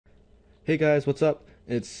Hey guys, what's up?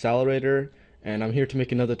 It's Salarator, and I'm here to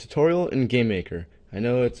make another tutorial in GameMaker. I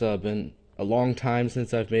know it's been a long time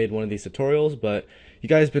since I've made one of these tutorials, but you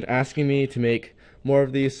guys have been asking me to make more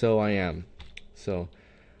of these, so I am. So,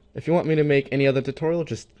 if you want me to make any other tutorial,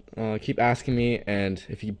 just keep asking me, and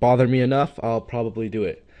if you bother me enough, I'll probably do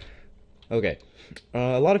it. Okay,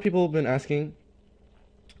 a lot of people have been asking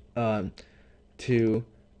um, to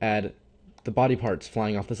add the body parts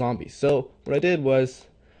flying off the zombies. So what I did was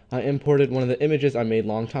I imported one of the images I made a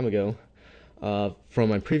long time ago from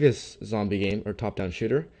my previous zombie game or top-down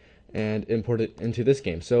shooter and import it into this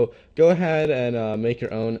game. So go ahead and make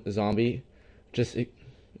your own zombie. Just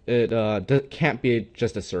it can't be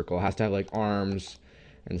just a circle. It has to have like arms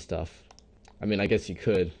and stuff. I mean, I guess you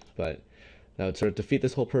could, but that would sort of defeat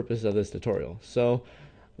this whole purpose of this tutorial. So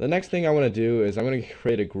the next thing I want to do is I'm going to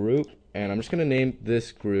create a group, and I'm just going to name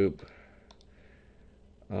this group.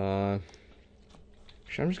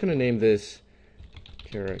 I'm just going to name this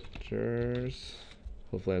characters.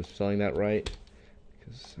 Hopefully I'm spelling that right,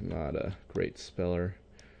 because I'm not a great speller.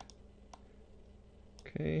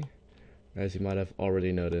 Okay, as you might have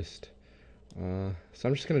already noticed. So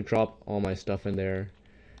I'm just going to drop all my stuff in there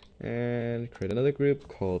and create another group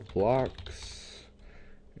called blocks,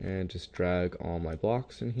 and just drag all my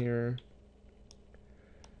blocks in here.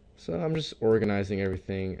 So I'm just organizing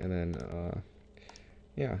everything, and then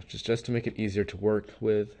yeah, just to make it easier to work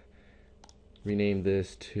with, rename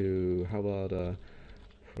this to, how about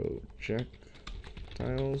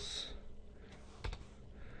projectiles,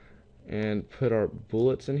 and put our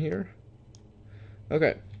bullets in here.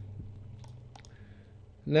 Okay.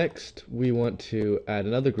 Next, we want to add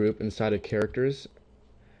another group inside of characters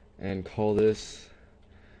and call this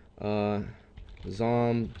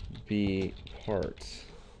zombie parts.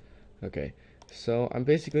 Okay, so I'm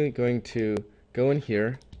basically going to go in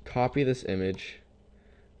here, copy this image.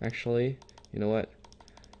 Actually, you know what?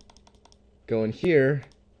 Go in here,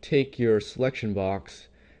 take your selection box,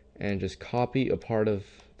 and just copy a part of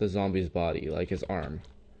the zombie's body, like his arm.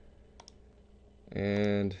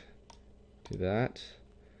 And do that.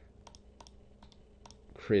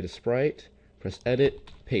 Create a sprite, press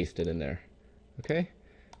edit, paste it in there. Okay?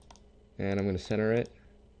 And I'm going to center it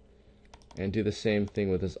and do the same thing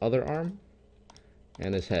with his other arm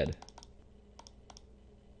and his head.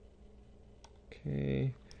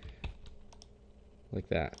 Okay, like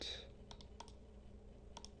that.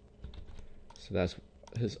 So that's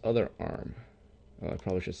his other arm. Oh, I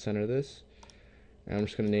probably should center this. And I'm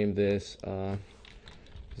just going to name this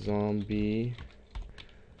zombie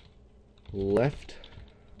left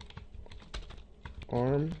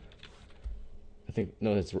arm. I think,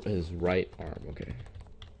 no, his right arm. Okay.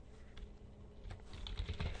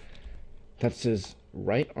 That's his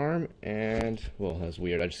right arm, and, well, that's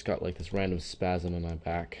weird. I just got like this random spasm in my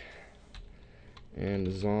back.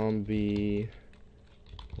 And zombie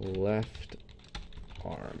left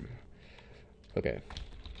arm. Okay.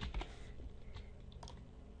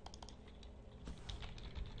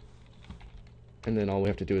 And then all we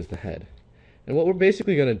have to do is the head. And what we're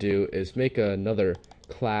basically going to do is make another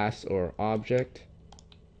class or object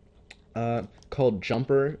called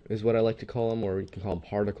jumper, is what I like to call them, or you can call them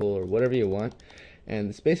particle or whatever you want. And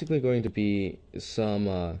it's basically going to be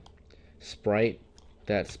some sprite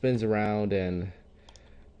that spins around and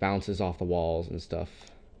bounces off the walls and stuff.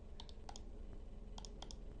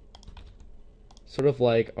 Sort of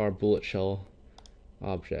like our bullet shell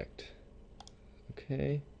object.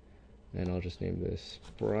 Okay, and I'll just name this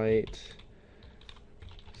sprite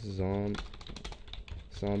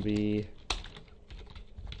zombie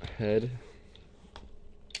head.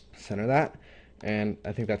 Center that, and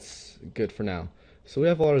I think that's good for now. So we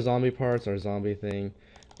have all our zombie parts, our zombie thing.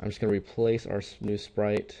 I'm just going to replace our new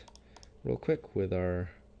sprite real quick with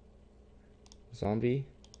our zombie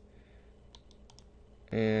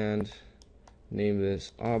and name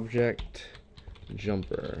this object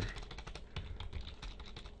jumper.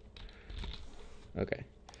 Okay,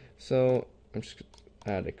 so I'm just going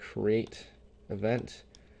to add a create event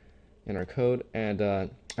in our code, and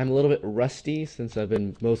I'm a little bit rusty since I've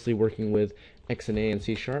been mostly working with XNA and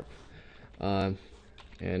C#.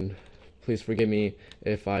 And please forgive me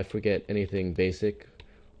if I forget anything basic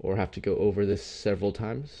or have to go over this several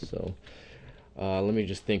times. So let me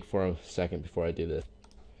just think for a second before I do this.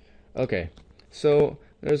 Okay, so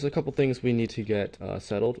there's a couple things we need to get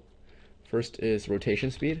settled. First is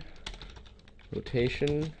rotation speed.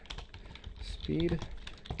 Rotation speed.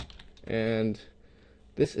 And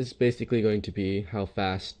this is basically going to be how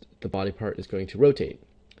fast the body part is going to rotate.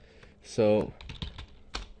 So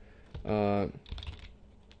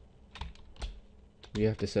we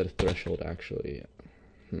have to set a threshold, actually.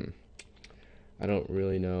 I don't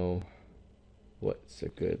really know what's a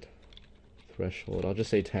good threshold. I'll just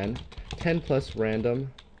say 10. 10 plus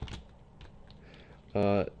random.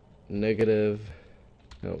 Negative.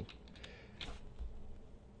 No.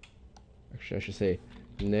 Actually, I should say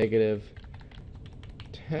negative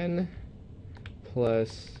 10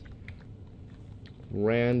 plus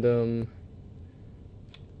random.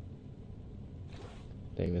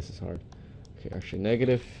 Dang, this is hard. Okay, actually,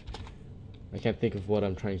 negative. I can't think of what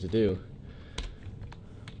I'm trying to do.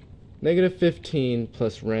 Negative 15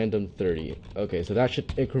 plus random 30. Okay, so that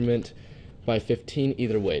should increment by 15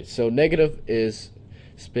 either way. So negative is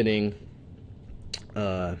spinning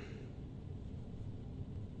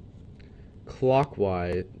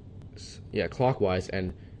clockwise. Yeah, clockwise,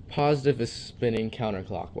 and positive is spinning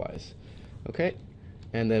counterclockwise. Okay,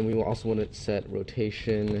 and then we will also want to set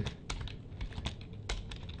rotation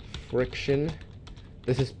friction.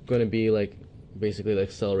 This is going to be like basically the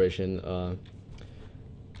acceleration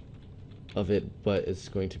of it, but it's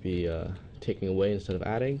going to be taking away instead of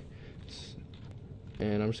adding.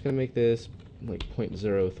 And I'm just going to make this like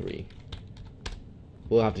 0.03.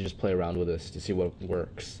 We'll have to just play around with this to see what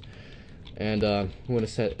works. And we want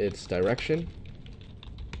to set its direction.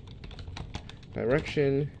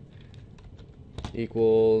 Direction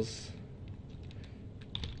equals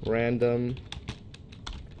random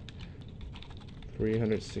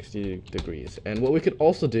 360 degrees. And what we could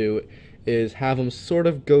also do is have them sort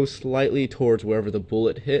of go slightly towards wherever the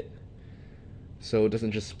bullet hit, so it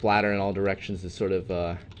doesn't just splatter in all directions. It sort of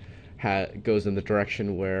goes in the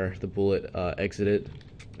direction where the bullet exited.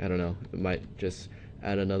 I don't know, it might just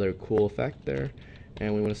add another cool effect there.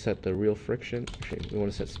 And we want to set the real friction, actually we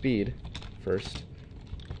want to set speed first,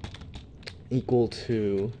 equal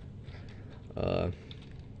to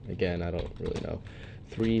again, I don't really know,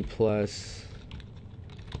 3 plus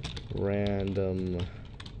random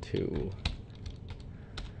 2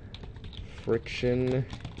 friction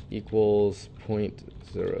equals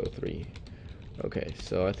 0.03. Okay,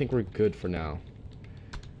 so I think we're good for now.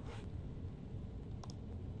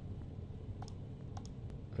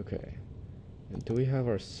 Okay, and do we have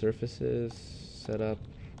our surfaces set up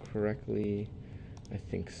correctly? I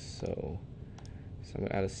think so. So I'm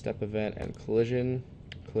gonna add a step event and collision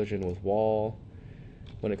with wall.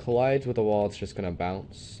 When it collides with a wall, it's just gonna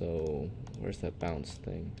bounce. So where's that bounce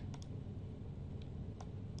thing?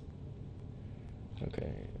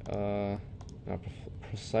 Okay, not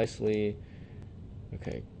precisely.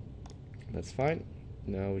 Okay, that's fine.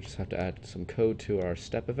 Now we just have to add some code to our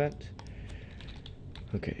step event.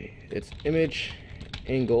 Okay, its image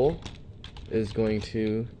angle is going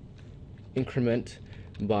to increment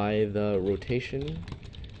by the rotation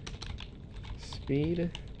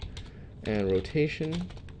speed, and rotation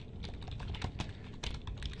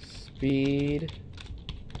speed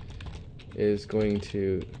is going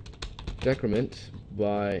to decrement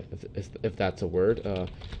by, if that's a word,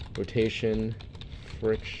 rotation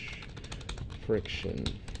friction.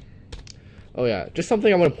 Oh yeah, just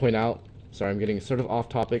something I want to point out. Sorry, I'm getting sort of off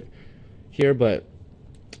topic here, but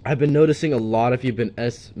I've been noticing a lot of you've been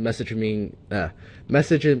messaging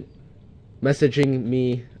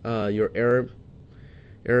me your error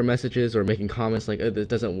messages, or making comments like, oh, this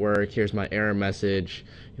doesn't work, here's my error message,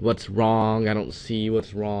 what's wrong, I don't see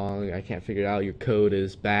what's wrong, I can't figure it out, your code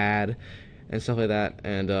is bad, and stuff like that.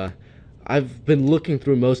 And I've been looking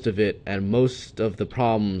through most of it, and most of the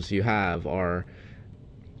problems you have are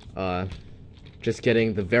just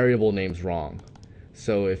getting the variable names wrong.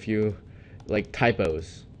 So if you, like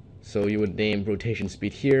typos, so you would name rotation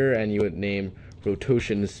speed here, and you would name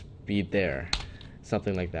rotation speed there,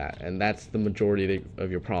 something like that. And that's the majority of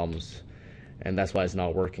your problems, and that's why it's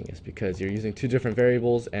not working, is because you're using two different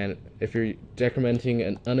variables, and if you're decrementing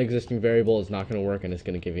an unexisting variable, it's not going to work, and it's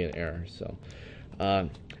going to give you an error. So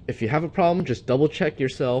if you have a problem, just double check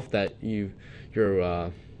yourself that your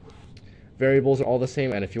variables are all the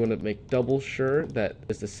same, and if you want to make double sure that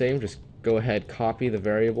it's the same, just go ahead, copy the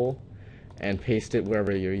variable and paste it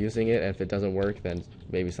wherever you're using it, and if it doesn't work, then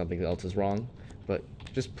maybe something else is wrong. But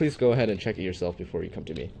just please go ahead and check it yourself before you come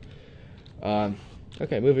to me.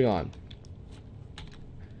 Okay, moving on.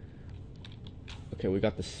 Okay, we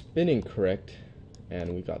got the spinning correct,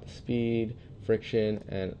 and we got the speed, friction,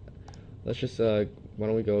 and let's just, why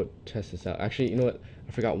don't we go test this out. Actually, you know what,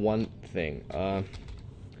 I forgot one thing.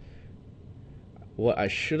 What I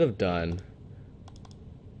should have done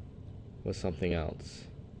was something else.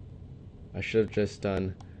 I should have just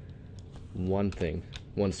done one thing,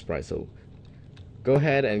 one sprite. So go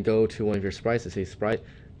ahead and go to one of your sprites and say sprite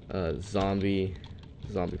zombie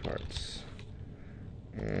parts,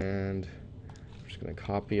 and I'm just gonna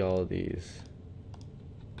copy all of these.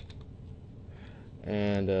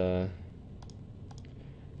 and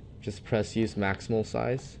just press use maximal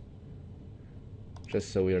size,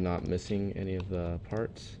 just so we are not missing any of the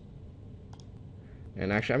parts.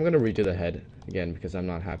 And actually, I'm going to redo the head again because I'm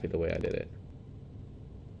not happy the way I did it.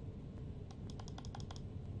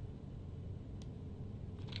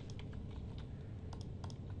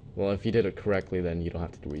 Well, if you did it correctly, then you don't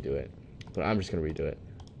have to redo it. But I'm just going to redo it.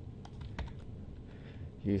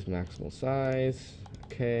 Use maximal size.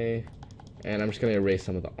 Okay. And I'm just going to erase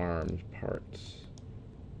some of the arm parts.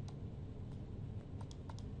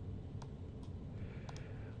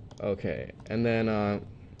 Okay. And then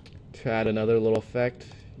to add another little effect,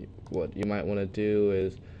 what you might want to do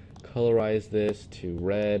is colorize this to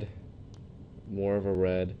red. More of a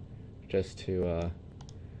red. Just to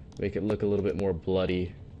make it look a little bit more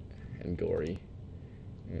bloody and gory.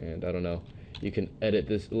 And I don't know, you can edit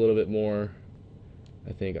this a little bit more.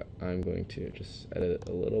 I think I'm going to just edit it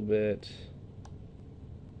a little bit.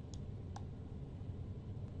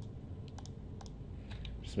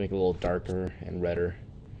 Just make it a little darker and redder.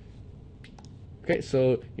 Okay,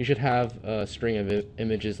 so you should have a string of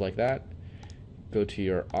images like that. Go to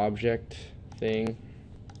your object thing,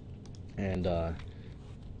 and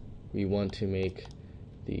we want to make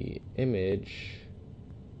the image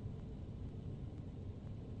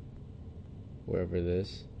wherever it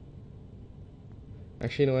is.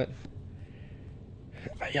 Actually, you know what?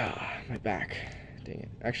 Yeah, my back. Dang it.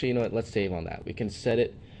 Actually, you know what? Let's save on that. We can set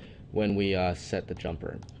it when we set the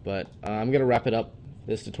jumper. But I'm going to wrap it up,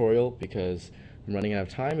 this tutorial, because I'm running out of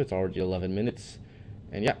time. It's already 11 minutes.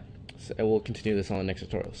 And yeah, so I will continue this on the next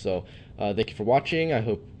tutorial. So thank you for watching. I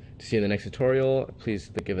hope to see you in the next tutorial. Please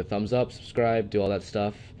give a thumbs up, subscribe, do all that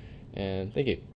stuff. And thank you.